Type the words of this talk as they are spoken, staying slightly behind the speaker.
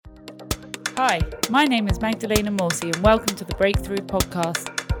Hi, my name is Magdalena Morsi and welcome to the Breakthrough Podcast.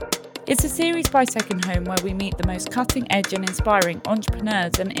 It's a series by Second Home where we meet the most cutting-edge and inspiring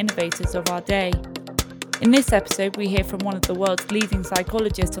entrepreneurs and innovators of our day. In this episode, we hear from one of the world's leading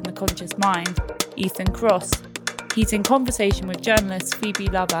psychologists on the conscious mind, Ethan Kross. He's in conversation with journalist Phoebe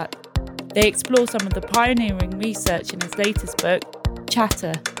Lovatt. They explore some of the pioneering research in his latest book,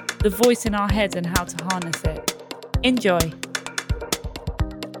 Chatter, The Voice in Our Head and How to Harness It. Enjoy.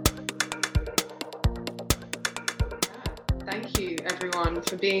 Thank you, everyone,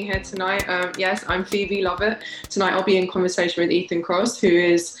 for being here tonight. Yes, I'm Phoebe Lovatt. Tonight I'll be in conversation with Ethan Kross, who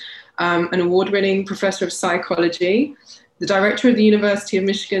is an award-winning professor of psychology, the director of the University of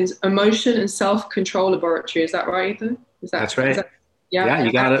Michigan's Emotion and Self-Control Laboratory. Is that right, Ethan? That's right. Yeah,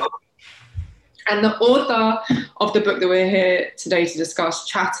 you got it. And the author of the book that we're here today to discuss,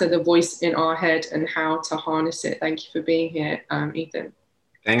 Chatter, The Voice in Our Head and How to Harness It. Thank you for being here, Ethan.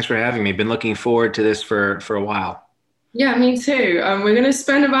 Thanks for having me. Been looking forward to this for a while. Yeah, me too. We're going to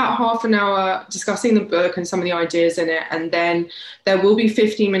spend about half an hour discussing the book and some of the ideas in it, and then there will be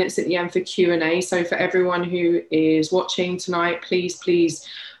 15 minutes at the end for Q&A. So for everyone who is watching tonight, please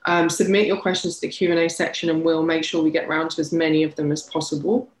submit your questions to the Q&A section, and we'll make sure we get around to as many of them as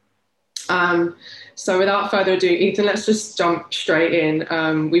possible. So without further ado, Ethan, let's just jump straight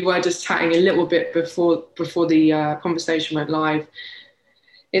in. We were just chatting a little bit before the conversation went live.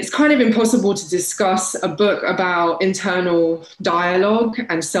 It's kind of impossible to discuss a book about internal dialogue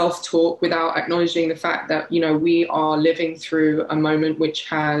and self-talk without acknowledging the fact that, we are living through a moment which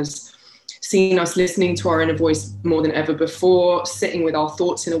has seen us listening to our inner voice more than ever before, sitting with our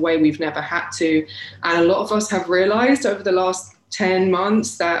thoughts in a way we've never had to. And a lot of us have realized over the last 10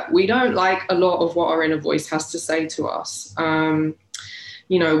 months that we don't like a lot of what our inner voice has to say to us.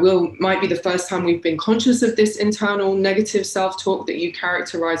 Might be the first time we've been conscious of this internal negative self-talk that you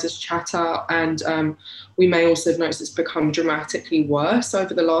characterize as chatter. And we may also have noticed it's become dramatically worse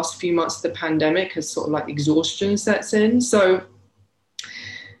over the last few months of the pandemic as sort of like exhaustion sets in. So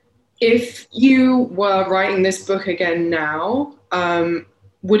if you were writing this book again now,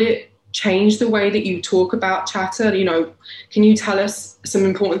 would it change the way that you talk about chatter? Can you tell us some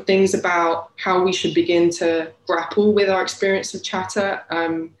important things about how we should begin to grapple with our experience of chatter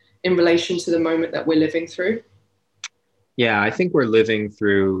in relation to the moment that we're living through? Yeah, I think we're living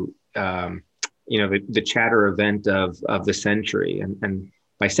through, the chatter event of the century. And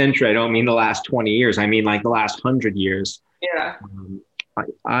by century, I don't mean the last 20 years. I mean like the last 100 years. Yeah.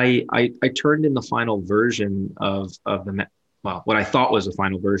 I turned in the final version of what I thought was the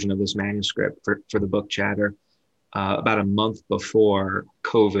final version of this manuscript for the book Chatter about a month before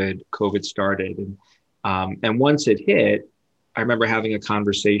COVID started. And once it hit, I remember having a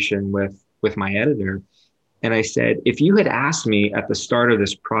conversation with my editor. And I said, if you had asked me at the start of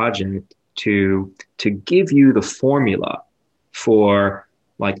this project to give you the formula for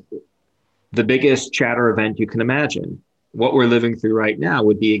like the biggest chatter event you can imagine, what we're living through right now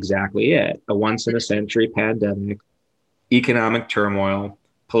would be exactly it. A once in a century pandemic, economic turmoil,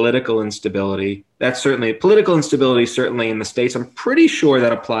 political instability. Political instability, certainly in the States. I'm pretty sure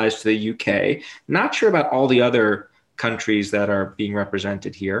that applies to the UK. Not sure about all the other countries that are being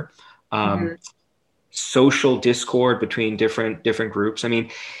represented here. Social discord between different groups. I mean,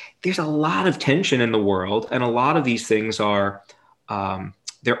 there's a lot of tension in the world, and a lot of these things are,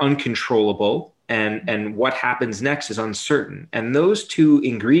 they're uncontrollable. And what happens next is uncertain. And those two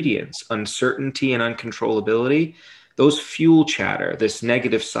ingredients, uncertainty and uncontrollability, those fuel chatter, this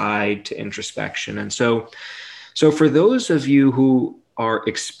negative side to introspection. And so for those of you who are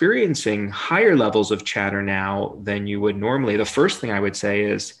experiencing higher levels of chatter now than you would normally, the first thing I would say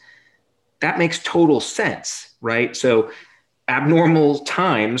is that makes total sense, right? So abnormal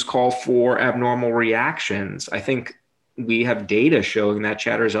times call for abnormal reactions. I think we have data showing that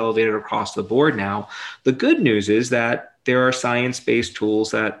chatter is elevated across the board now. The good news is that there are science-based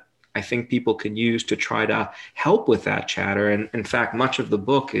tools that I think people can use to try to help with that chatter. And in fact, much of the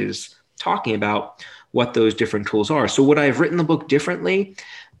book is talking about what those different tools are. So would I have written the book differently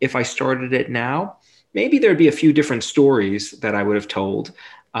if I started it now? Maybe there'd be a few different stories that I would have told.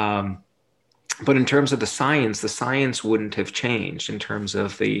 But in terms of the science wouldn't have changed in terms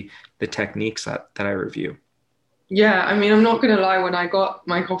of the techniques that I review. Yeah, I mean, I'm not going to lie. When I got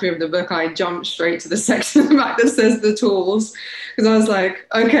my copy of the book, I jumped straight to the section back that says the tools, because I was like,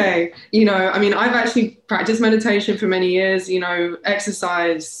 okay, I've actually practiced meditation for many years,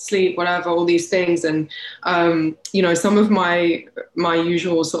 exercise, sleep, whatever, all these things. And, some of my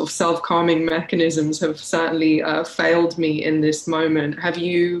usual sort of self-calming mechanisms have certainly failed me in this moment. Have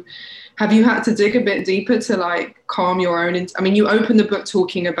you Have you had to dig a bit deeper to like calm your own? I mean, you opened the book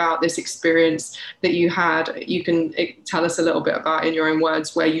talking about this experience that you had. You can tell us a little bit about, in your own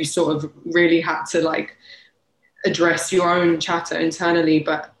words, where you sort of really had to like address your own chatter internally.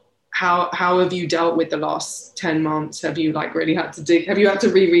 But how have you dealt with the last 10 months? Have you like really had to dig? Have you had to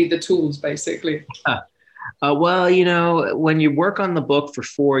reread the tools basically? Well, you know, when you work on the book for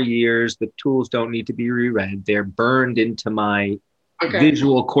 4 years, the tools don't need to be reread. They're burned into my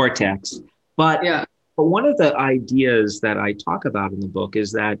visual cortex. But one of the ideas that I talk about in the book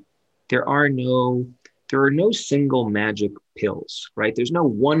is that there are no single magic pills, right? There's no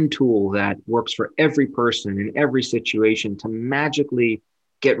one tool that works for every person in every situation to magically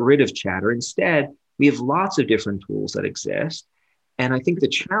get rid of chatter. Instead, we have lots of different tools that exist. And I think the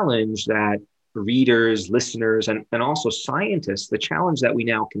challenge that readers, listeners, and also scientists, the challenge that we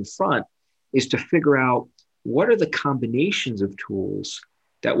now confront is to figure out what are the combinations of tools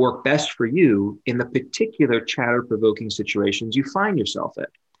that work best for you in the particular chatter-provoking situations you find yourself in.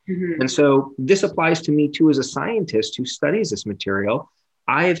 Mm-hmm. And so this applies to me too as a scientist who studies this material.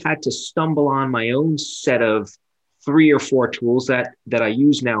 I have had to stumble on my own set of 3 or 4 tools that I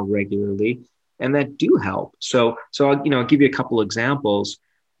use now regularly and that do help. So I'll give you a couple examples.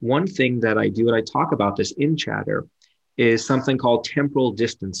 One thing that I do, and I talk about this in Chatter, is something called temporal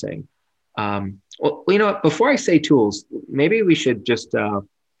distancing. Well, you know what? Before I say tools, maybe we should just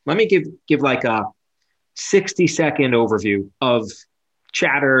let me give like a 60-second overview of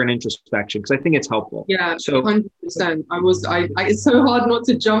chatter and introspection, because I think it's helpful. Yeah, so 100%. It's so hard not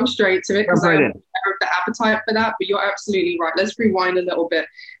to jump straight to it because I have the appetite for that. But you're absolutely right. Let's rewind a little bit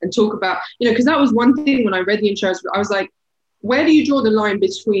and talk about, because that was one thing when I read the intro. I was like, where do you draw the line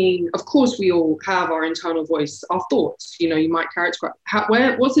between, of course, we all have our internal voice, our thoughts, you might characterize,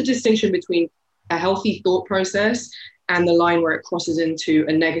 what's the distinction between a healthy thought process and the line where it crosses into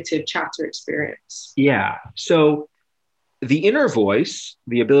a negative chatter experience? Yeah. So the inner voice,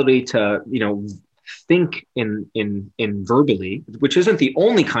 the ability to, think in verbally, which isn't the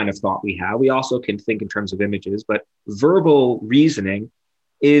only kind of thought we have. We also can think in terms of images, but verbal reasoning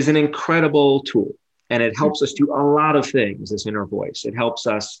is an incredible tool. And it helps us do a lot of things, this inner voice. It helps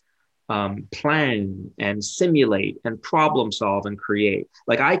us plan and simulate and problem solve and create.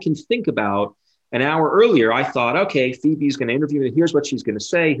 Like I can think about an hour earlier, I thought, okay, Phoebe's going to interview me. Here's what she's going to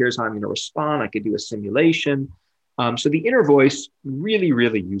say. Here's how I'm going to respond. I could do a simulation. So the inner voice, really,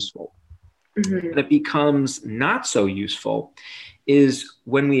 really useful. Mm-hmm. And it becomes not so useful is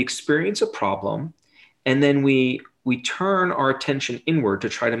when we experience a problem and then we turn our attention inward to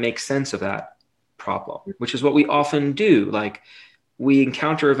try to make sense of that problem, which is what we often do. Like we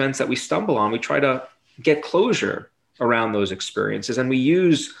encounter events that we stumble on, we try to get closure around those experiences, and we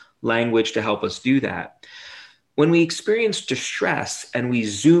use language to help us do that. When we experience distress and we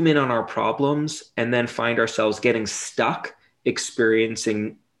zoom in on our problems and then find ourselves getting stuck,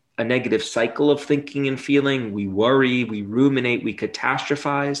 experiencing a negative cycle of thinking and feeling, we worry, we ruminate, we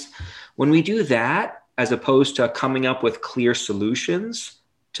catastrophize. When we do that, as opposed to coming up with clear solutions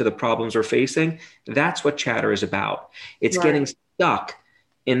to the problems we're facing, that's what chatter is about. It's getting stuck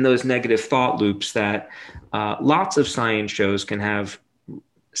in those negative thought loops that lots of science shows can have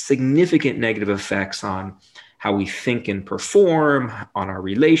significant negative effects on how we think and perform, on our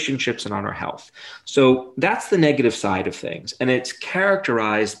relationships, and on our health. So that's the negative side of things. And it's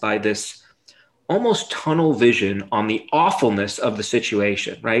characterized by this almost tunnel vision on the awfulness of the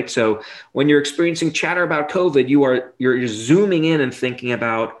situation, right? So when you're experiencing chatter about COVID, you're zooming in and thinking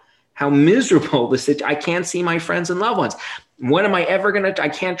about how miserable the situation. I can't see my friends and loved ones. When am I ever I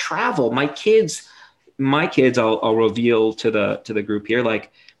can't travel. My kids, I'll reveal to the group here,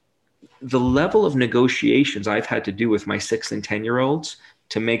 like the level of negotiations I've had to do with my 6 and 10-year-olds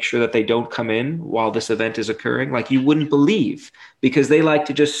to make sure that they don't come in while this event is occurring, like you wouldn't believe, because they like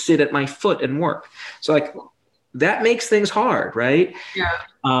to just sit at my foot and work. So like that makes things hard, right?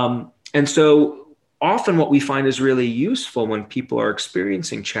 Yeah. And so often what we find is really useful when people are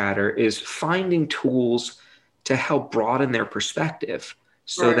experiencing chatter is finding tools to help broaden their perspective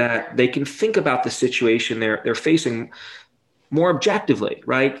so that they can think about the situation they're facing more objectively,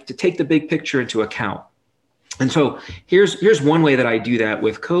 right? To take the big picture into account. And so here's one way that I do that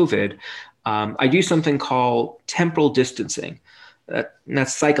with COVID. I do something called temporal distancing.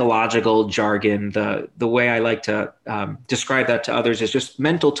 That's psychological jargon. The way I like to describe that to others is just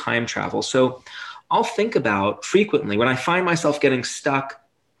mental time travel. So I'll think about frequently when I find myself getting stuck,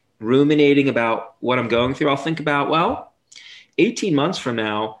 ruminating about what I'm going through, I'll think about, well, 18 months from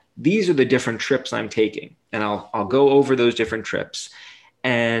now, these are the different trips I'm taking. And I'll go over those different trips.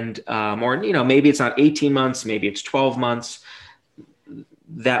 And, or, maybe it's not 18 months, maybe it's 12 months.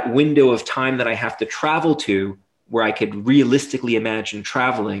 that window of time that I have to travel to where I could realistically imagine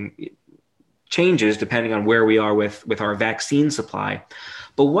traveling changes depending on where we are with our vaccine supply.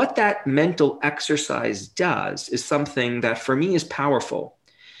 But what that mental exercise does is something that for me is powerful.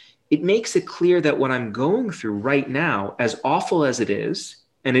 It makes it clear that what I'm going through right now, as awful as it is,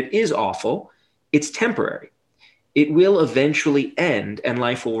 and it is awful, it's temporary. It will eventually end and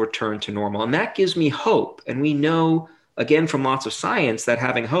life will return to normal. And that gives me hope. And we know, again, from lots of science, that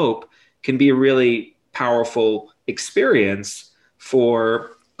having hope can be a really powerful experience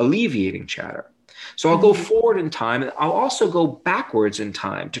for alleviating chatter. So I'll go forward in time, and I'll also go backwards in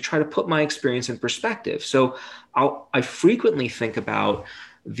time to try to put my experience in perspective. So I frequently think about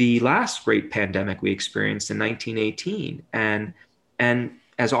the last great pandemic we experienced in 1918. And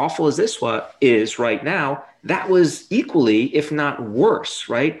as awful as this is right now, that was equally, if not worse,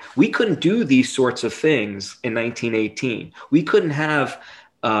 right? We couldn't do these sorts of things in 1918. We couldn't have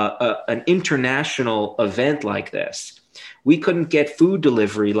an international event like this. We couldn't get food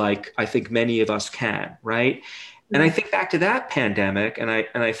delivery like I think many of us can, right? And I think back to that pandemic, and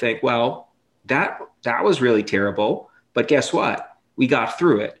I think, well, that was really terrible. But guess what? We got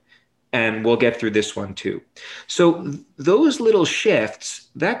through it, and we'll get through this one too. So those little shifts,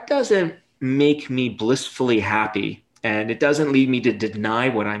 that doesn't make me blissfully happy, and it doesn't lead me to deny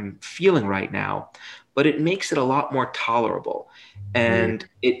what I'm feeling right now, but it makes it a lot more tolerable. And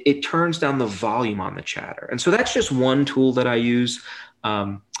it turns down the volume on the chatter. And so that's just one tool that I use.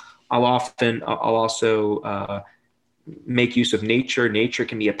 I'll also make use of nature. Nature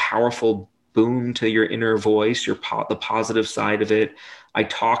can be a powerful boon to your inner voice, the positive side of it. I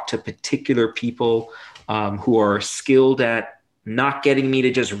talk to particular people who are skilled at not getting me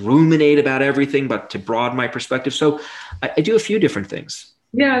to just ruminate about everything, but to broaden my perspective. So I do a few different things.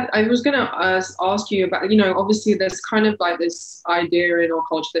 Yeah, I was going to ask you about, obviously there's kind of like this idea in our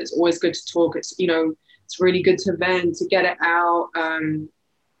culture that it's always good to talk. It's, it's really good to vent, to get it out.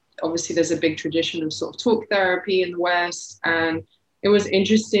 Obviously there's a big tradition of sort of talk therapy in the West. And it was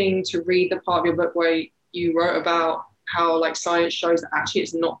interesting to read the part of your book where you wrote about how like science shows that actually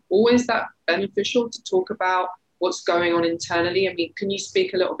it's not always that beneficial to talk about what's going on internally. I mean, can you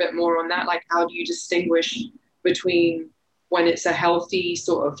speak a little bit more on that? Like, how do you distinguish between when it's a healthy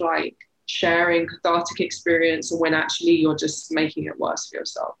sort of like sharing cathartic experience and when actually you're just making it worse for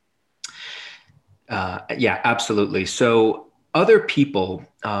yourself? Yeah, absolutely. So other people,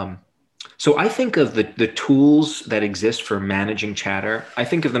 so I think of the tools that exist for managing chatter, I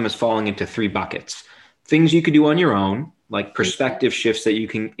think of them as falling into three buckets. Things you could do on your own, like perspective shifts that you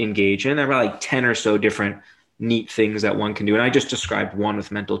can engage in. There are like 10 or so different neat things that one can do. And I just described one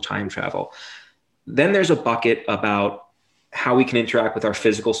with mental time travel. Then there's a bucket about how we can interact with our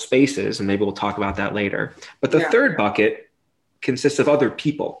physical spaces, and maybe we'll talk about that later. But the third bucket consists of other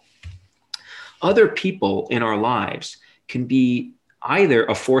people. Other people in our lives can be either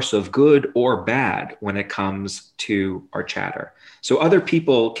a force of good or bad when it comes to our chatter. So other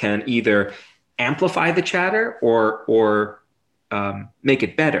people can either amplify the chatter or make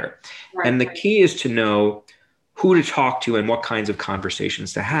it better. Right. And the key is to know who to talk to and what kinds of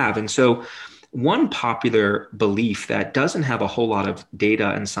conversations to have. And so one popular belief that doesn't have a whole lot of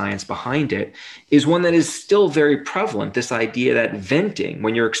data and science behind it is one that is still very prevalent, this idea that venting,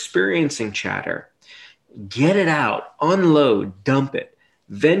 when you're experiencing chatter, get it out, unload, dump it,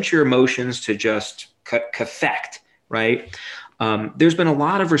 vent your emotions to just cathect, right? There's been a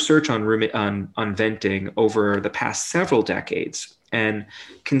lot of research on venting over the past several decades. And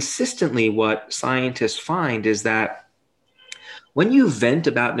consistently what scientists find is that when you vent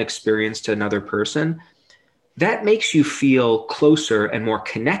about an experience to another person, that makes you feel closer and more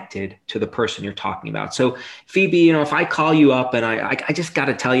connected to the person you're talking about. So Phoebe, if I call you up and I just got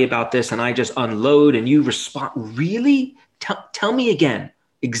to tell you about this and I just unload and you respond, really? Tell me again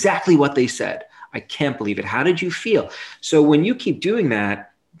exactly what they said. I can't believe it. How did you feel? So when you keep doing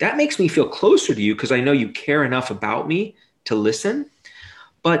that, that makes me feel closer to you because I know you care enough about me to listen.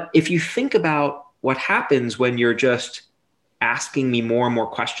 But if you think about what happens when you're just asking me more and more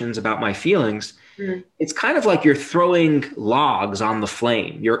questions about my feelings, it's kind of like you're throwing logs on the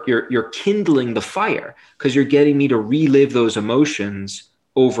flame. You're kindling the fire because you're getting me to relive those emotions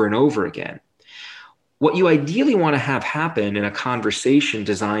over and over again. What you ideally want to have happen in a conversation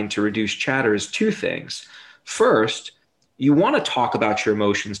designed to reduce chatter is two things. First, you want to talk about your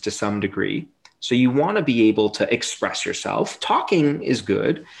emotions to some degree. So you want to be able to express yourself. Talking is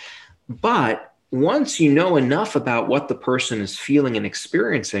good, but once you know enough about what the person is feeling and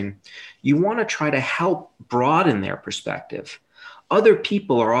experiencing, you want to try to help broaden their perspective. Other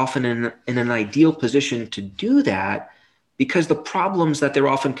people are often in an ideal position to do that because the problems that they're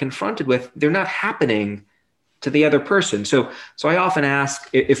often confronted with, they're not happening to the other person. So I often ask,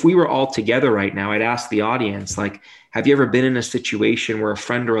 if we were all together right now, I'd ask the audience, like, have you ever been in a situation where a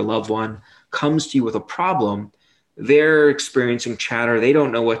friend or a loved one comes to you with a problem? They're experiencing chatter. They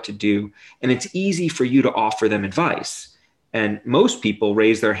don't know what to do. And it's easy for you to offer them advice. And most people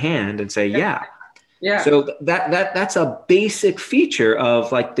raise their hand and say, yeah. Yeah. So that's a basic feature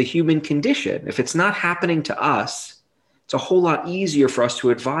of like the human condition. If it's not happening to us, it's a whole lot easier for us to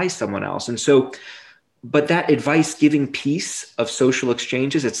advise someone else. And so, but that advice giving piece of social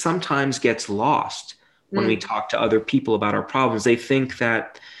exchanges, it sometimes gets lost when we talk to other people about our problems. They think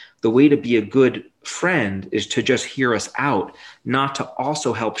that the way to be a good friend is to just hear us out, not to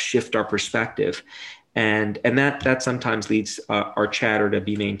also help shift our perspective. And that sometimes leads our chatter to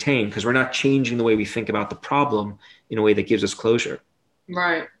be maintained because we're not changing the way we think about the problem in a way that gives us closure.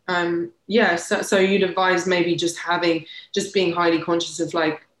 Right. Yeah. So you'd advise maybe just being highly conscious of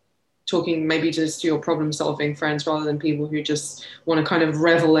like talking maybe just to your problem solving friends rather than people who just want to kind of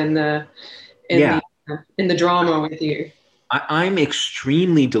revel in the drama with you. I'm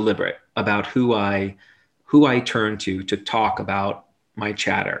extremely deliberate about who I turn to talk about my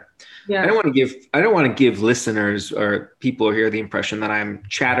chatter. Yeah. I don't want to give listeners or people who hear the impression that I'm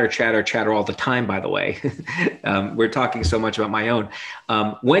chatter all the time, by the way. We're talking so much about my own.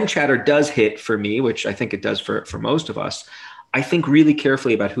 When chatter does hit for me, which I think it does for most of us, I think really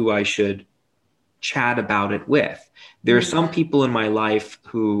carefully about who I should chat about it with. There are some people in my life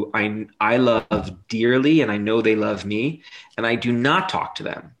who I love dearly, and I know they love me, and I do not talk to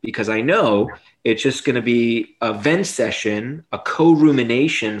them because I know it's just going to be a vent session, a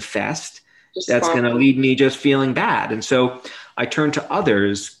co-rumination fest that's going to leave me just feeling bad. And so I turn to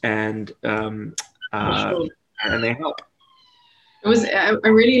others, and they help. I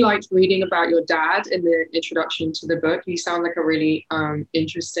really liked reading about your dad in the introduction to the book. You sound like a really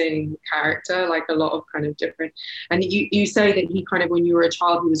interesting character, like a lot of kind of different. And you say that he kind of, when you were a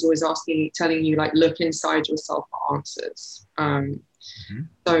child, he was always telling you like, look inside yourself for answers.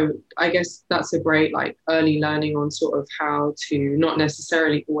 So I guess that's a great like early learning on sort of how to not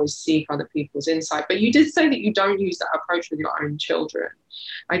necessarily always seek other people's insight. But you did say that you don't use that approach with your own children.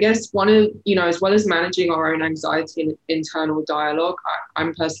 I guess one of, as well as managing our own anxiety and internal dialogue,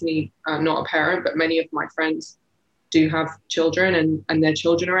 I'm personally not a parent, but many of my friends do have children and their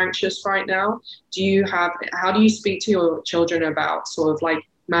children are anxious right now. How do you speak to your children about sort of like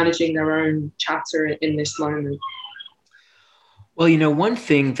managing their own chatter in this moment? Well, one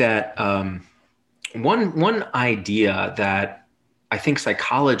thing that, one idea that I think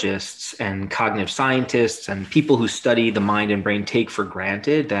psychologists and cognitive scientists and people who study the mind and brain take for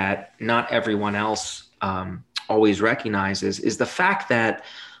granted that not everyone else always recognizes is the fact that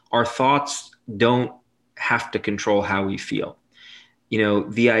our thoughts don't have to control how we feel.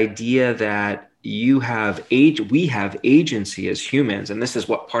 The idea that we have agency as humans, and this is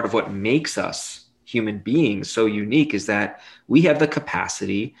part of what makes us human beings so unique, is that we have the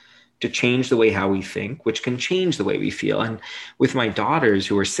capacity to change the way how we think, which can change the way we feel. And with my daughters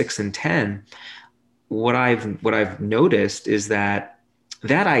who are 6 and 10, what I've noticed is that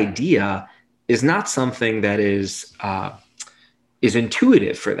idea is not something that is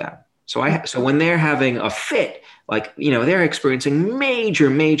intuitive for them. So when they're having a fit, like, they're experiencing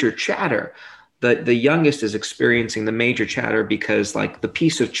major chatter. The youngest is experiencing the major chatter because like the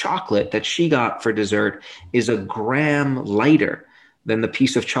piece of chocolate that she got for dessert is a gram lighter than the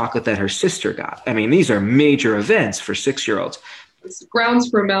piece of chocolate that her sister got. I mean, these are major events for 6-year-olds. It's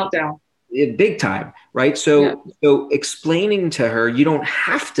grounds for a meltdown. Big time, right? So explaining to her, you don't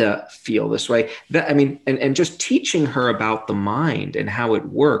have to feel this way. And just teaching her about the mind and how it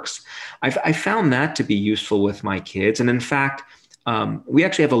works. I found that to be useful with my kids. And in fact, we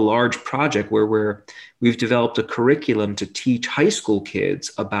actually have a large project where we've developed a curriculum to teach high school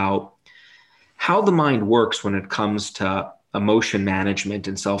kids about how the mind works when it comes to emotion management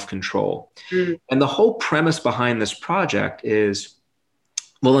and self-control. And the whole premise behind this project is,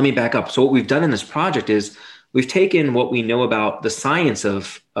 well, let me back up. So what we've done in this project is we've taken what we know about the science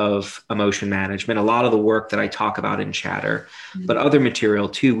of emotion management, a lot of the work that I talk about in Chatter, but other material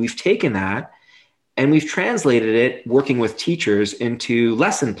too. We've taken that and we've translated it, working with teachers, into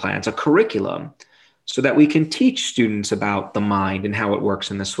lesson plans, a curriculum, so that we can teach students about the mind and how it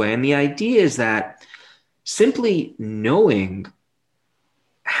works in this way. And the idea is that simply knowing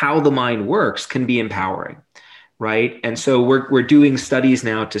how the mind works can be empowering, right? And so we're doing studies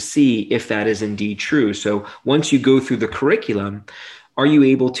now to see if that is indeed true. So once you go through the curriculum, are you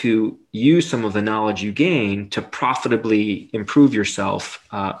able to use some of the knowledge you gain to profitably improve yourself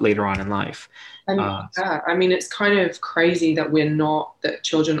later on in life? I mean, it's kind of crazy that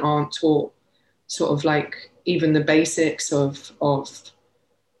children aren't taught sort of like even the basics of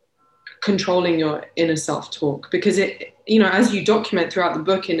controlling your inner self-talk, because it, you know, as you document throughout the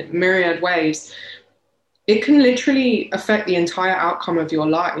book in myriad ways, it can literally affect the entire outcome of your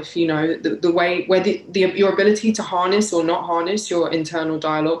life. You know, the way where your ability to harness or not harness your internal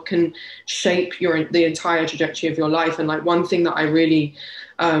dialogue can shape the entire trajectory of your life. And like one thing that I really,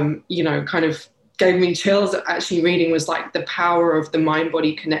 you know, kind of gave me chills actually reading was like the power of the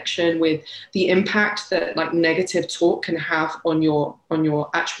mind-body connection, with the impact that like negative talk can have on your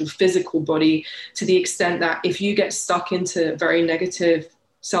actual physical body, to the extent that if you get stuck into very negative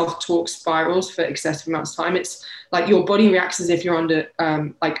self-talk spirals for excessive amounts of time, it's like your body reacts as if you're under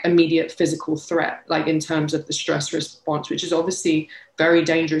like immediate physical threat, like in terms of the stress response, which is obviously very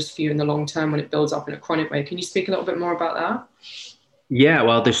dangerous for you in the long term when it builds up in a chronic way. Can you speak a little bit more about that? Yeah,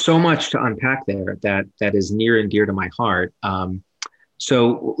 well, there's so much to unpack there that is near and dear to my heart.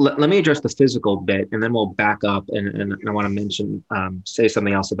 So let me address the physical bit, and then we'll back up and I want to mention, say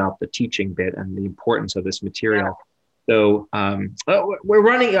something else about the teaching bit and the importance of this material. Yeah. So we're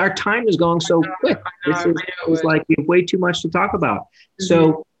running, our time is going so quick. It's like we have way too much to talk about.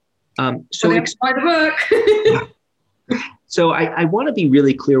 Mm-hmm. By the book. So I want to be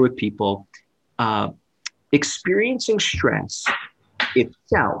really clear with people. Experiencing stress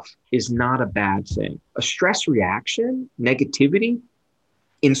itself is not a bad thing. A stress reaction, negativity,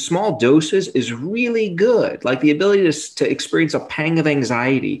 in small doses is really good. Like the ability to experience a pang of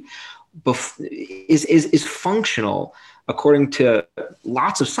anxiety is functional according to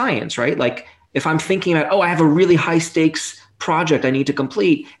lots of science, right? Like if I'm thinking about, I have a really high stakes project I need to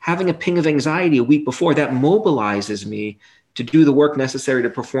complete, having a ping of anxiety a week before, that mobilizes me to do the work necessary to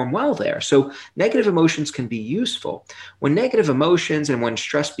perform well there. So negative emotions can be useful. When negative emotions and when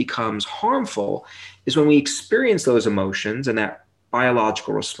stress becomes harmful is when we experience those emotions and that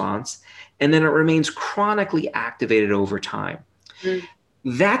biological response, and then it remains chronically activated over time. Mm.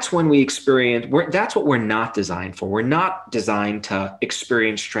 That's when we experience, that's what we're not designed for. We're not designed to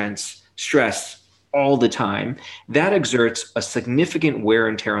experience stress all the time. That exerts a significant wear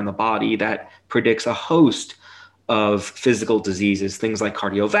and tear on the body that predicts a host of physical diseases, things like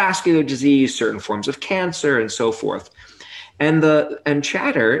cardiovascular disease, certain forms of cancer, and so forth. And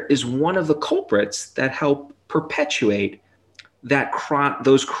chatter is one of the culprits that help perpetuate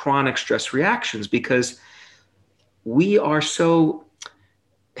those chronic stress reactions, because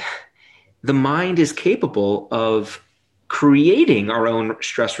the mind is capable of creating our own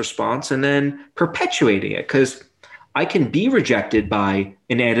stress response and then perpetuating it. Because I can be rejected by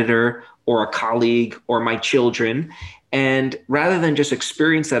an editor or a colleague or my children, and rather than just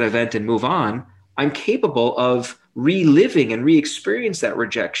experience that event and move on, I'm capable of reliving and re-experience that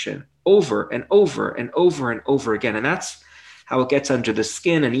rejection over and over and over and over again. And that's how it gets under the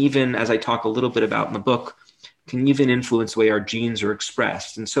skin. And even as I talk a little bit about in the book, can even influence the way our genes are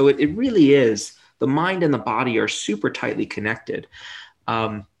expressed. And so it really is, the mind and the body are super tightly connected.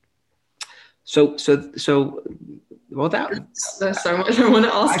 Well, there's so much I want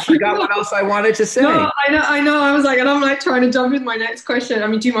to ask. I forgot what else I wanted to say. No, I know. I was like, and I'm like trying to jump with my next question. I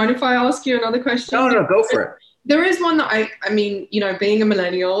mean, do you mind if I ask you another question? No, go for it. There is one that I mean, you know, being a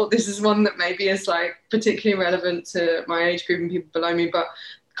millennial, this is one that maybe is like particularly relevant to my age group and people below me, but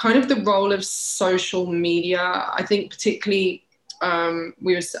kind of the role of social media. I think particularly I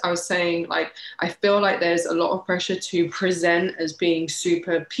was saying, like, I feel like there's a lot of pressure to present as being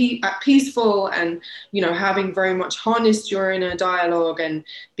super peaceful and, you know, having very much harnessed your inner dialogue and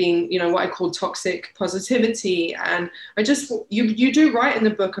being, you know, what I call toxic positivity. And I just, you do write in the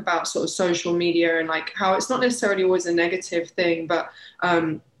book about sort of social media and like how it's not necessarily always a negative thing, but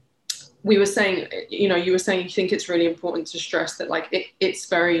you were saying you think it's really important to stress that like it's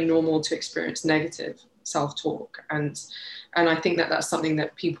very normal to experience negative self-talk. And I think that that's something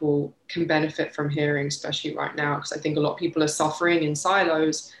that people can benefit from hearing, especially right now, because I think a lot of people are suffering in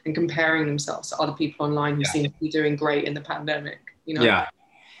silos and comparing themselves to other people online who seem to be doing great in the pandemic, you know?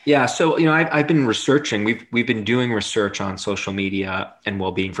 Yeah. So, you know, I've been researching, we've been doing research on social media and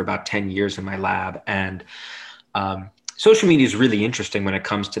well-being for about 10 years in my lab. And social media is really interesting when it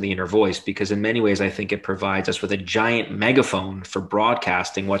comes to the inner voice, because in many ways, I think it provides us with a giant megaphone for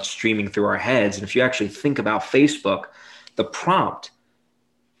broadcasting what's streaming through our heads. And if you actually think about Facebook, the prompt,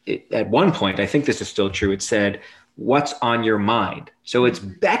 at one point, I think this is still true, it said, "What's on your mind?" So it's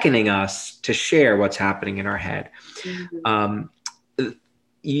beckoning us to share what's happening in our head. Mm-hmm.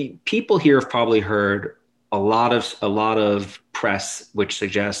 People here have probably heard a lot of press, which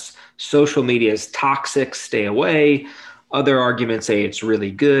suggests social media is toxic, stay away. Other arguments say it's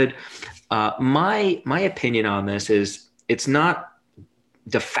really good. My opinion on this is it's not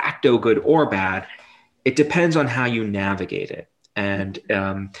de facto good or bad. It depends on how you navigate it. And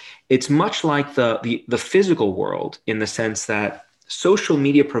it's much like the physical world, in the sense that social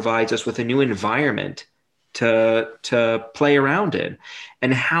media provides us with a new environment to play around in,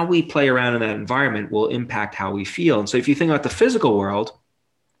 and how we play around in that environment will impact how we feel. And so if you think about the physical world,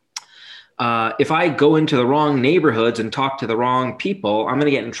 if I go into the wrong neighborhoods and talk to the wrong people, I'm going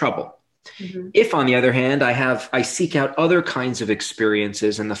to get in trouble. Mm-hmm. If, on the other hand, I seek out other kinds of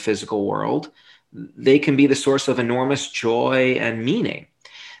experiences in the physical world, they can be the source of enormous joy and meaning.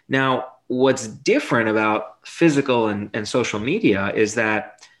 Now, what's different about physical and social media is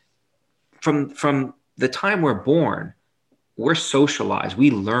that from the time we're born, we're socialized.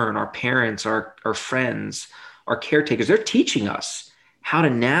 We learn. Our parents, our friends, our caretakers, they're teaching us how to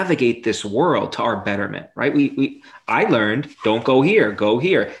navigate this world to our betterment, right? I learned, don't go here, go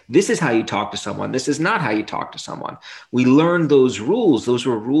here. This is how you talk to someone. This is not how you talk to someone. We learned those rules. Those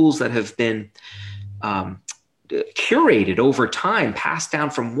were rules that have been curated over time, passed down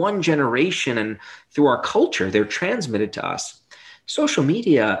from one generation, and through our culture, they're transmitted to us. Social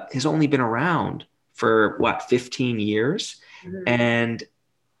media has only been around for 15 years. Mm-hmm. And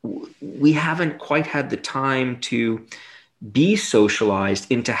we haven't quite had the time to be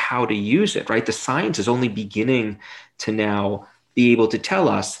socialized into how to use it, right? The science is only beginning to now be able to tell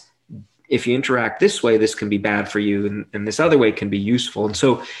us, if you interact this way, this can be bad for you, and this other way can be useful. And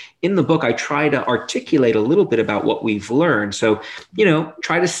so in the book, I try to articulate a little bit about what we've learned. So,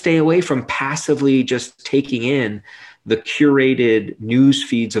 try to stay away from passively just taking in the curated news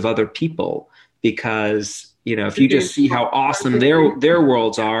feeds of other people, because if you just see how awesome their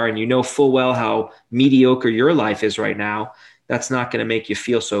worlds are, and full well how mediocre your life is right now, that's not going to make you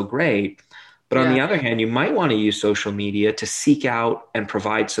feel so great. But on the other hand, you might want to use social media to seek out and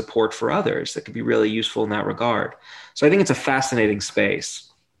provide support for others that could be really useful in that regard. So I think it's a fascinating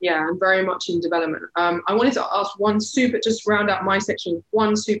space. Yeah, and very much in development. I wanted to ask just round out my section,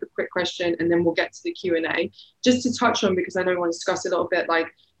 one super quick question, and then we'll get to the Q&A. Just to touch on, because I know we want to discuss a little bit, like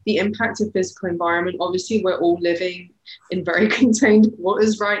the impact of physical environment. Obviously, we're all living in very contained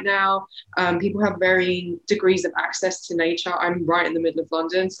quarters right now. People have varying degrees of access to nature. I'm right in the middle of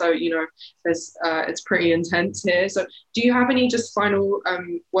London, so it's pretty intense here. So do you have any just final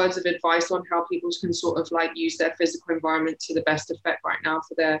words of advice on how people can sort of like use their physical environment to the best effect right now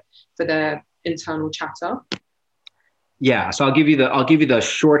for their internal chatter? Yeah, so I'll give you the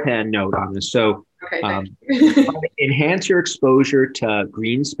shorthand note on this. So enhance your exposure to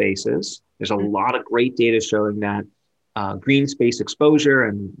green spaces. There's a lot of great data showing that green space exposure,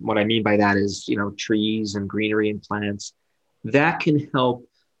 and what I mean by that is, trees and greenery and plants, that can help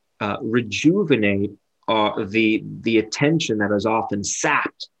rejuvenate the attention that is often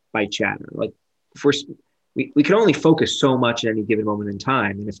sapped by chatter. Like, we can only focus so much at any given moment in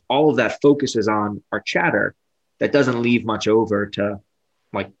time. And if all of that focus is on our chatter, that doesn't leave much over to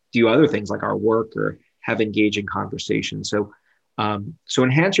do other things like our work or have engaging conversations. So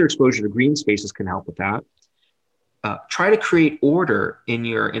enhance your exposure to green spaces can help with that. Try to create order in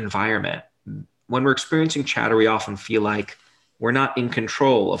your environment. When we're experiencing chatter, we often feel like we're not in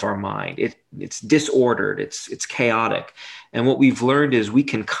control of our mind. It's disordered, it's chaotic. And what we've learned is we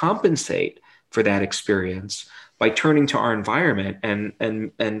can compensate for that experience by turning to our environment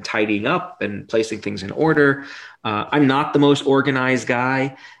and tidying up and placing things in order. I'm not the most organized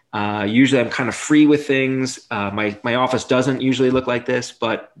guy. Usually I'm kind of free with things. My office doesn't usually look like this,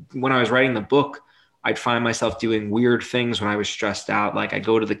 but when I was writing the book, I'd find myself doing weird things when I was stressed out. Like I'd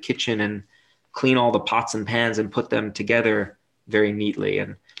go to the kitchen and clean all the pots and pans and put them together very neatly.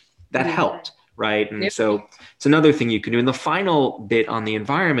 And that helped, right? And so it's another thing you can do. And the final bit on the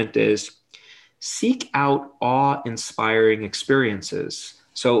environment is seek out awe-inspiring experiences.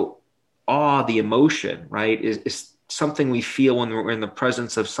 So awe, the emotion, right, is something we feel when we're in the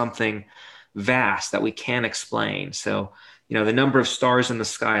presence of something vast that we can't explain. So, the number of stars in the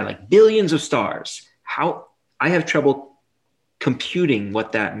sky, like billions of stars, I have trouble computing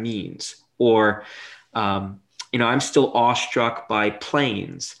what that means. Or, I'm still awestruck by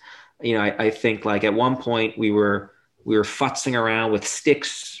planes. I think like at one point we were futzing around with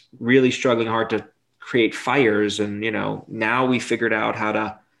sticks, really struggling hard to create fires. And, now we figured out how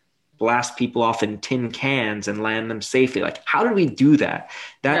to blast people off in tin cans and land them safely. Like, how did we do that?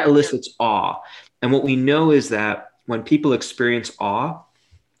 That elicits awe. And what we know is that when people experience awe,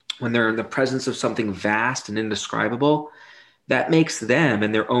 when they're in the presence of something vast and indescribable, that makes them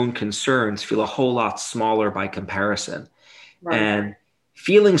and their own concerns feel a whole lot smaller by comparison. Right. And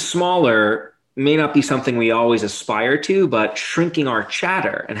feeling smaller may not be something we always aspire to, but shrinking our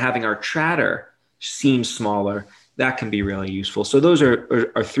chatter and having our chatter seem smaller, that can be really useful. So those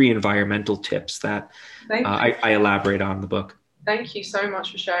are three environmental tips that I elaborate on in the book. Thank you so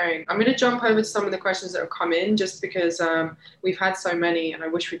much for sharing. I'm going to jump over to some of the questions that have come in just because we've had so many and I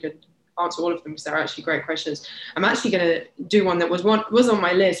wish we could answer all of them because they're actually great questions. I'm actually going to do one that was on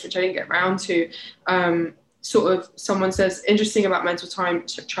my list, which I didn't get around to. Sort of someone says, interesting about mental time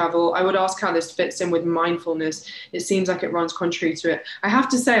travel. I would ask how this fits in with mindfulness. It seems like it runs contrary to it. I have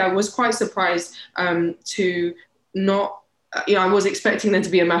to say, I was quite surprised to not, I was expecting there to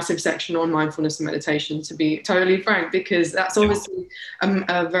be a massive section on mindfulness and meditation, to be totally frank, because that's obviously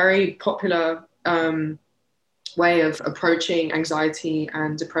a very popular way of approaching anxiety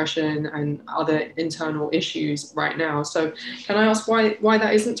and depression and other internal issues right now. So can I ask why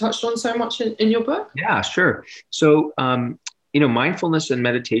that isn't touched on so much in your book? Yeah, sure. So, mindfulness and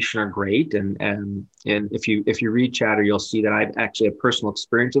meditation are great. And if you read Chatter, you'll see that I've actually had personal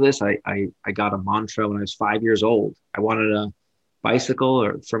experience of this. I got a mantra when I was 5 years old. I wanted a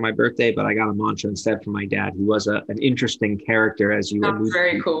bicycle for my birthday, but I got a mantra instead from my dad, who was an interesting character, as you alluded to.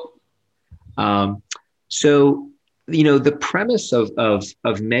 Very cool. So, the premise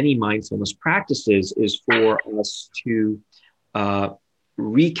of many mindfulness practices is for us to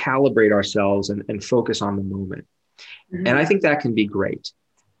recalibrate ourselves and focus on the moment. Mm-hmm. And I think that can be great.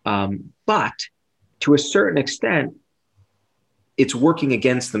 But to a certain extent, it's working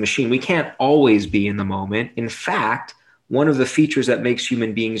against the machine. We can't always be in the moment. In fact, one of the features that makes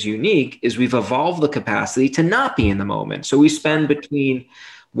human beings unique is we've evolved the capacity to not be in the moment. So we spend between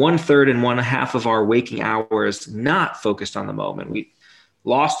 1/3 and 1/2 of our waking hours not focused on the moment. We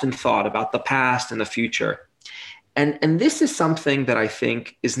lost in thought about the past and the future. And this is something that I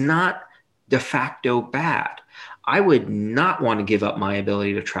think is not de facto bad. I would not want to give up my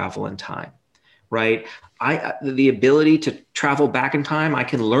ability to travel in time, right? The ability to travel back in time, I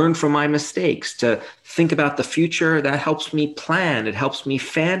can learn from my mistakes, to think about the future. That helps me plan. It helps me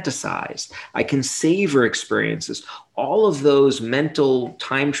fantasize. I can savor experiences. All of those mental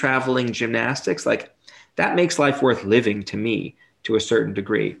time traveling gymnastics, like that makes life worth living to me to a certain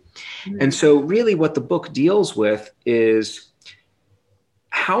degree. Mm-hmm. And so really what the book deals with is,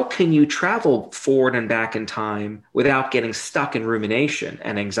 how can you travel forward and back in time without getting stuck in rumination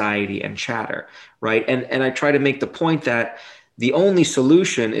and anxiety and chatter, right? And I try to make the point that the only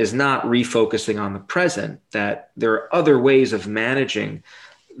solution is not refocusing on the present, that there are other ways of managing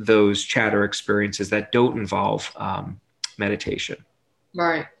those chatter experiences that don't involve meditation.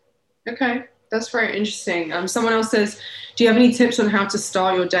 Right. Okay. That's very interesting. Someone else says, do you have any tips on how to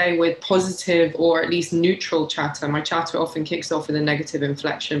start your day with positive or at least neutral chatter? My chatter often kicks off with a negative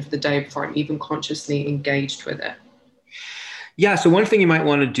inflection for the day before I'm even consciously engaged with it. Yeah. So one thing you might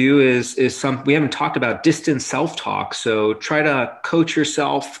want to do is we haven't talked about distant self-talk. So try to coach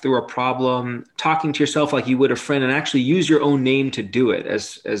yourself through a problem, talking to yourself like you would a friend, and actually use your own name to do it.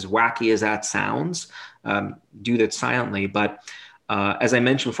 As wacky as that sounds, do that silently. But as I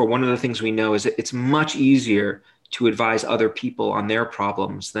mentioned before, one of the things we know is that it's much easier to advise other people on their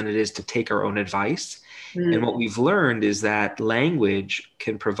problems than it is to take our own advice. Mm. And what we've learned is that language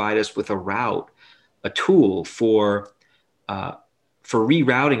can provide us with a tool for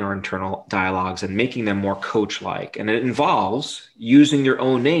rerouting our internal dialogues and making them more coach-like. And it involves using your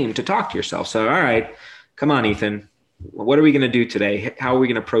own name to talk to yourself. So, all right, come on, Ethan. What are we going to do today? How are we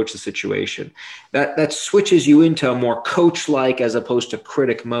going to approach the situation? That switches you into a more coach-like as opposed to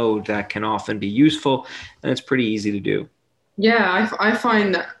critic mode that can often be useful, and it's pretty easy to do. Yeah, I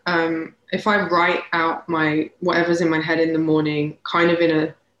find that if I write out whatever's in my head in the morning, kind of in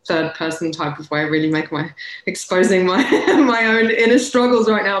a third person type of way, really exposing my own inner struggles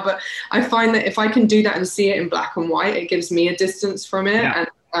right now. But I find that if I can do that and see it in black and white, it gives me a distance from it. Yeah.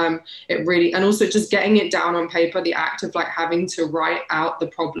 And it really, and also just getting it down on paper, the act of like having to write out the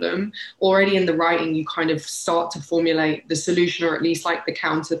problem already in the writing, you kind of start to formulate the solution, or at least like the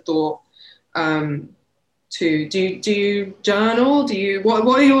counter thought. Do you journal?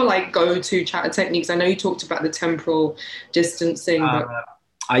 What are your like go-to chatter techniques? I know you talked about the temporal distancing.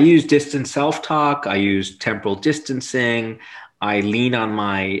 I use distant self-talk. I use temporal distancing. I lean on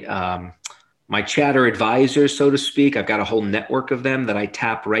my chatter advisors, so to speak. I've got a whole network of them that I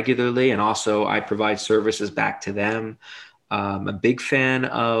tap regularly, and also I provide services back to them. I'm a big fan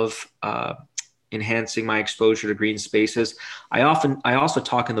of enhancing my exposure to green spaces. I also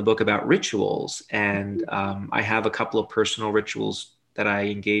talk in the book about rituals, and I have a couple of personal rituals that I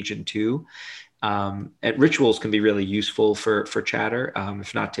engage in too. And rituals can be really useful for chatter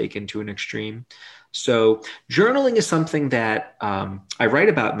if not taken to an extreme. So journaling is something that I write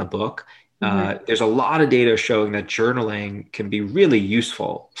about in the book. There's a lot of data showing that journaling can be really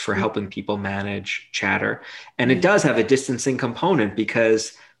useful for helping people manage chatter. And it does have a distancing component,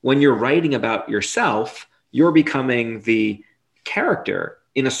 because when you're writing about yourself, you're becoming the character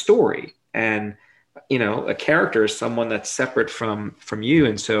in a story. And, a character is someone that's separate from you.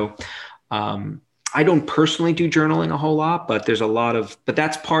 And so I don't personally do journaling a whole lot, but but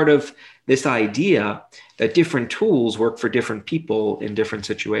that's part of this idea that different tools work for different people in different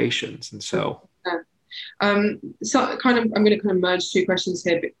situations. And so, I'm going to kind of merge two questions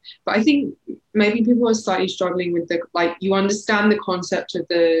here, but I think maybe people are slightly struggling with you understand the concept of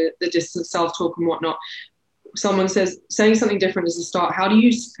the distance self-talk and whatnot. Someone saying something different as a start. How do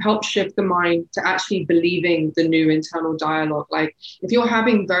you help shift the mind to actually believing the new internal dialogue? Like, if you're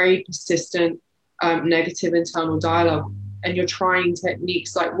having very persistent negative internal dialogue and you're trying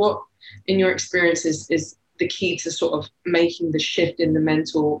techniques, like what in your experience is the key to sort of making the shift in the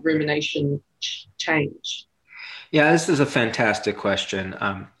mental rumination change? Yeah, this is a fantastic question.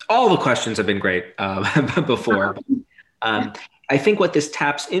 All the questions have been great before. I think what this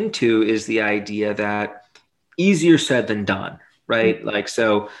taps into is the idea that easier said than done, right? Like,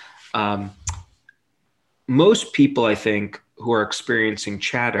 so most people, I think, who are experiencing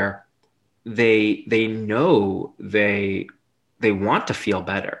chatter, they know they want to feel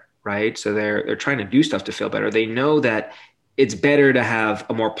better, right? So they're trying to do stuff to feel better. They know that it's better to have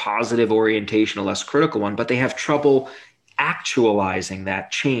a more positive orientation, a less critical one, but they have trouble actualizing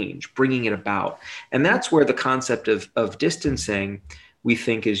that change, bringing it about. And that's where the concept of distancing, we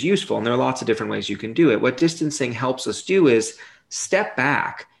think, is useful. And there are lots of different ways you can do it. What distancing helps us do is step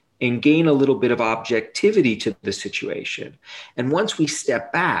back and gain a little bit of objectivity to the situation. And once we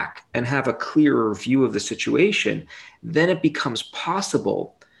step back and have a clearer view of the situation, then it becomes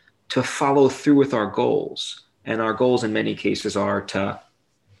possible to follow through with our goals. And our goals in many cases are to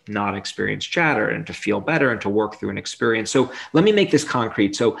not experience chatter and to feel better and to work through an experience. So let me make this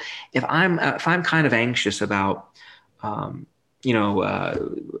concrete. So if I'm kind of anxious about,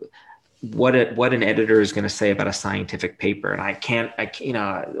 what an editor is going to say about a scientific paper, and I can't,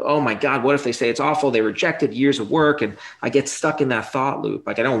 oh my God, what if they say it's awful? They rejected years of work, and I get stuck in that thought loop.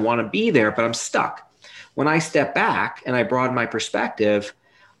 Like, I don't want to be there, but I'm stuck. When I step back and I broaden my perspective,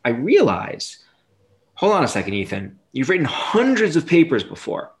 I realize, hold on a second, Ethan, you've written hundreds of papers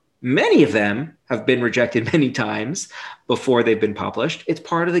before. Many of them have been rejected many times before they've been published. It's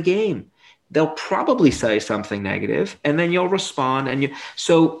part of the game. They'll probably say something negative, and then you'll respond.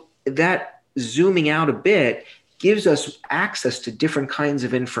 So that zooming out a bit gives us access to different kinds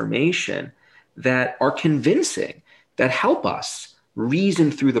of information that are convincing, that help us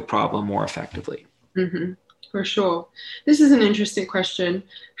reason through the problem more effectively. Mm-hmm. For sure. This is an interesting question.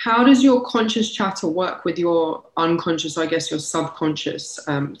 How does your conscious chatter work with your unconscious, I guess your subconscious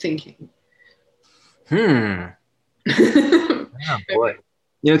thinking? Oh, boy.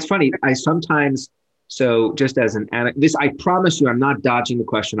 It's funny. I sometimes, so just as I promise you, I'm not dodging the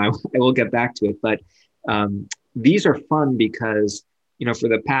question. I will get back to it. But these are fun because, for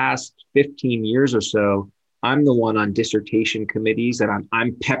the past 15 years or so, I'm the one on dissertation committees that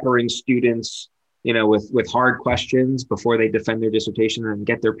I'm peppering students, with hard questions before they defend their dissertation and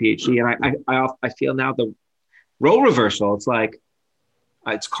get their PhD. And I feel now the role reversal. It's like,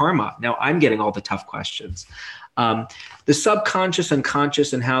 it's karma. Now I'm getting all the tough questions. The subconscious and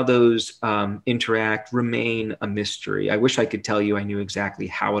conscious and how those interact remain a mystery. I wish I could tell you I knew exactly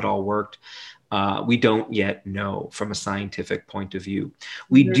how it all worked. We don't yet know from a scientific point of view.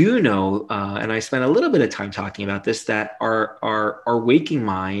 We do know, and I spent a little bit of time talking about this, that our waking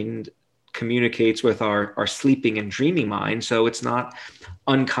mind communicates with our sleeping and dreaming mind. So it's not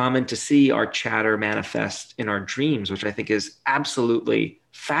uncommon to see our chatter manifest in our dreams, which I think is absolutely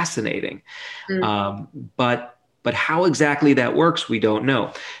fascinating. But how exactly that works, we don't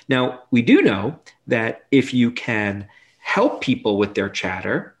know. Now, we do know that if you can help people with their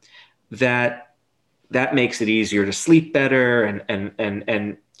chatter, that makes it easier to sleep better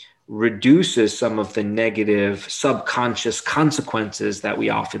and reduces some of the negative subconscious consequences that we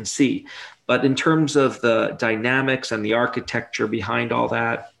often see. But in terms of the dynamics and the architecture behind all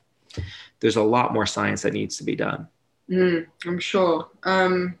that, there's a lot more science that needs to be done. I'm sure.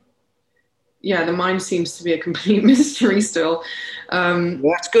 The mind seems to be a complete mystery still. Well,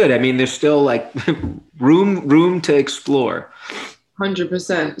 that's good. I mean, there's still like room to explore.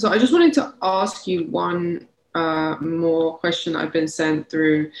 100%. So I just wanted to ask you one more question I've been sent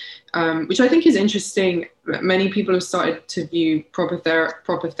through, which I think is interesting. Many people have started to view proper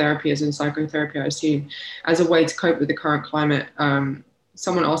therapy, as in psychotherapy, I assume, as a way to cope with the current climate.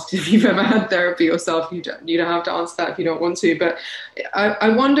 someone asks if you've ever had therapy yourself, you don't have to answer that if you don't want to. But I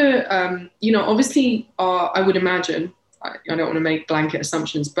wonder, obviously, I would imagine, I don't want to make blanket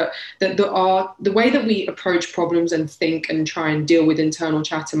assumptions, but that the way that we approach problems and think and try and deal with internal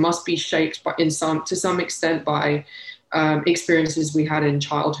chatter must be shaped to some extent by experiences we had in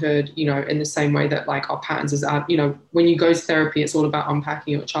childhood, in the same way that like our patterns when you go to therapy, it's all about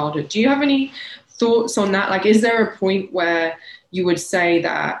unpacking your childhood. Do you have any thoughts on that? Like, is there a point where you would say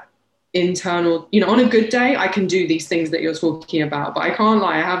that internal, on a good day, I can do these things that you're talking about, but I can't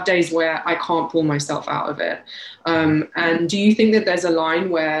lie, I have days where I can't pull myself out of it. And do you think that there's a line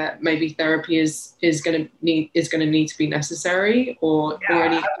where maybe therapy is going to need to be necessary, or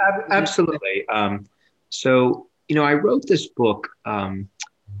any? Absolutely. So, I wrote this book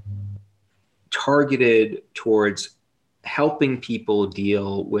targeted towards helping people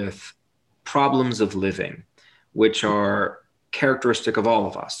deal with problems of living, which are characteristic of all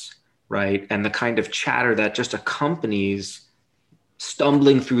of us, right? And the kind of chatter that just accompanies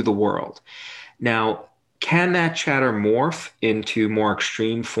stumbling through the world. Now, can that chatter morph into more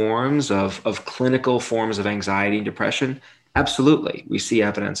extreme forms of clinical forms of anxiety and depression? Absolutely. We see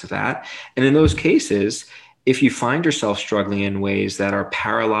evidence of that. And in those cases, if you find yourself struggling in ways that are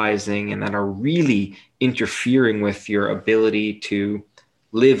paralyzing and that are really interfering with your ability to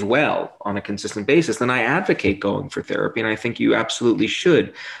live well on a consistent basis, then I advocate going for therapy. And I think you absolutely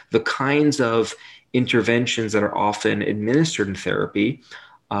should. The kinds of interventions that are often administered in therapy,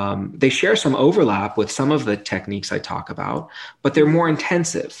 they share some overlap with some of the techniques I talk about, but they're more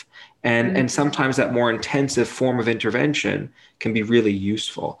intensive. And sometimes that more intensive form of intervention can be really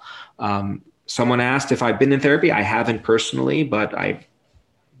useful. Someone asked if I've been in therapy. I haven't personally, but I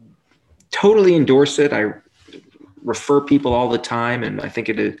totally endorse it. I refer people all the time, and I think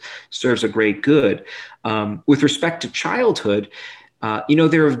it serves a great good. With respect to childhood,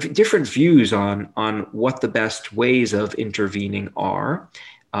 there are different views on what the best ways of intervening are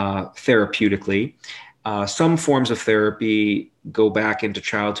therapeutically. Some forms of therapy go back into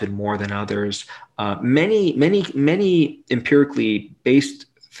childhood more than others. Many empirically based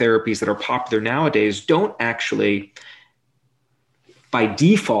therapies that are popular nowadays don't actually, by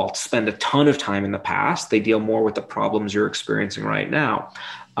default, spend a ton of time in the past. They deal more with the problems you're experiencing right now.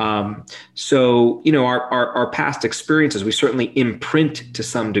 So, our past experiences, we certainly imprint to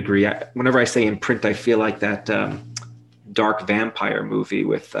some degree. Whenever I say imprint, I feel like that dark vampire movie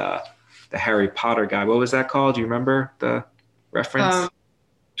with the Harry Potter guy. What was that called? Do you remember the reference?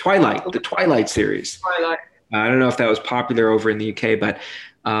 Twilight, the Twilight series. Twilight. I don't know if that was popular over in the UK, but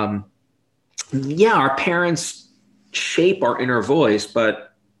our parents shape our inner voice,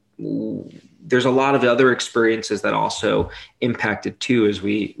 but there's a lot of other experiences that also impact it too as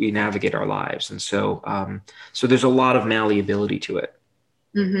we navigate our lives. And so there's a lot of malleability to it.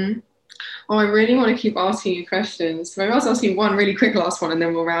 Mm-hmm. Oh, I really want to keep asking you questions. Maybe I'll ask you one really quick last one and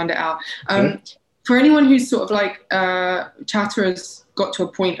then we'll round it out. For anyone who's sort of like chatterers got to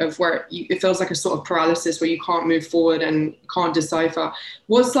a point of where it feels like a sort of paralysis where you can't move forward and can't decipher,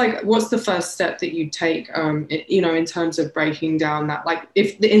 what's the first step that you take, in terms of breaking down that, like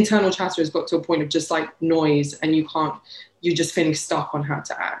if the internal chatter has got to a point of just like noise and you're just feeling stuck on how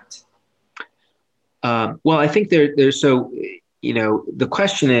to act? Well, I think the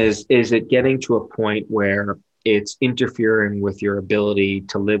question is it getting to a point where it's interfering with your ability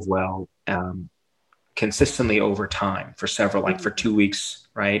to live well, consistently over time for for 2 weeks,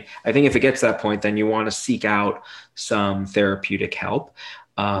 right? I think if it gets to that point, then you want to seek out some therapeutic help.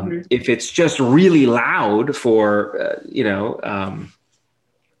 If it's just really loud for,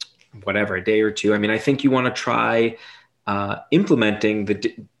 whatever, a day or two, I mean, I think you want to try implementing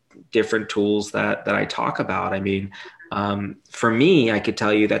the different tools that I talk about. I mean, for me, I could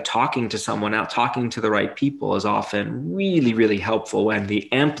tell you that talking to someone out, talking to the right people is often really, really helpful when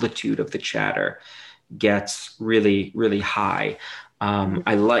the amplitude of the chatter gets really, really high.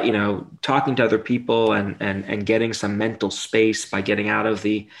 I like, talking to other people and getting some mental space by getting out of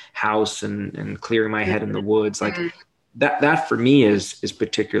the house and clearing my head in the woods. Like that for me is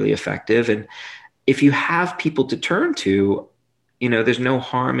particularly effective. And if you have people to turn to, there's no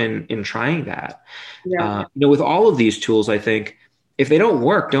harm in trying that. Yeah. With all of these tools, I think if they don't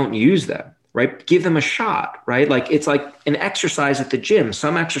work, don't use them, right? Give them a shot, right? Like it's like an exercise at the gym.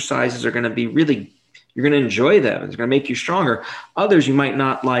 Some exercises are going to be you're going to enjoy them. It's going to make you stronger. Others you might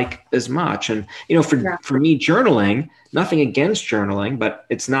not like as much. And, for me, journaling, nothing against journaling, but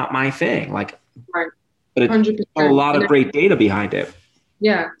it's not my thing. Like, right. But it's a lot of great data behind it.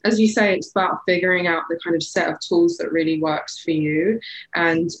 Yeah, as you say, it's about figuring out the kind of set of tools that really works for you.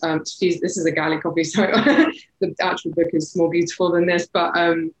 And this is a galley copy, so the actual book is more beautiful than this. But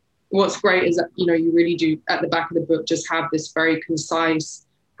what's great is that, you really do at the back of the book just have this very concise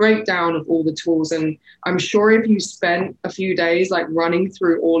breakdown of all the tools. And I'm sure if you spent a few days like running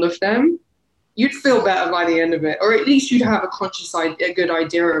through all of them, you'd feel better by the end of it, or at least you'd have a good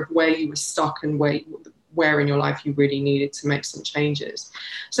idea of where you were stuck and where in your life you really needed to make some changes.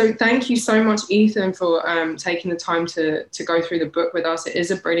 So thank you so much, Ethan, for taking the time to go through the book with us. It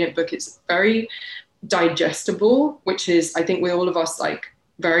is a brilliant book. It's very digestible, which is, I think, with all of us, like,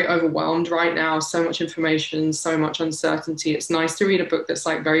 very overwhelmed right now. So much information, so much uncertainty. It's nice to read a book that's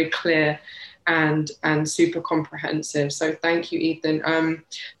like very clear and super comprehensive. So thank you, Ethan.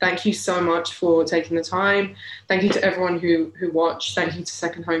 Thank you so much for taking the time. Thank you to everyone who watched. Thank you to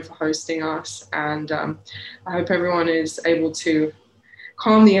Second Home for hosting us. And I hope everyone is able to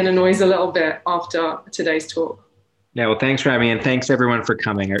calm the inner noise a little bit after today's talk. Yeah, well, thanks for having me, and thanks everyone for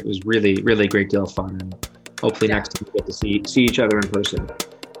coming. It was really, really a great deal of fun. And hopefully next time we get to see each other in person.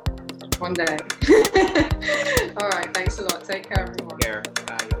 One day. All right, thanks a lot. Take care, everyone. Take care.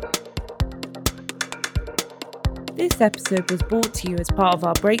 Bye. This episode was brought to you as part of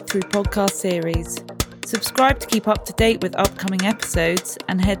our Breakthrough podcast series. Subscribe to keep up to date with upcoming episodes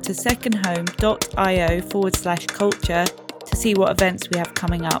and head to secondhome.io/culture to see what events we have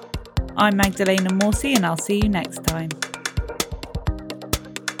coming up. I'm Magdalena Morsey, and I'll see you next time.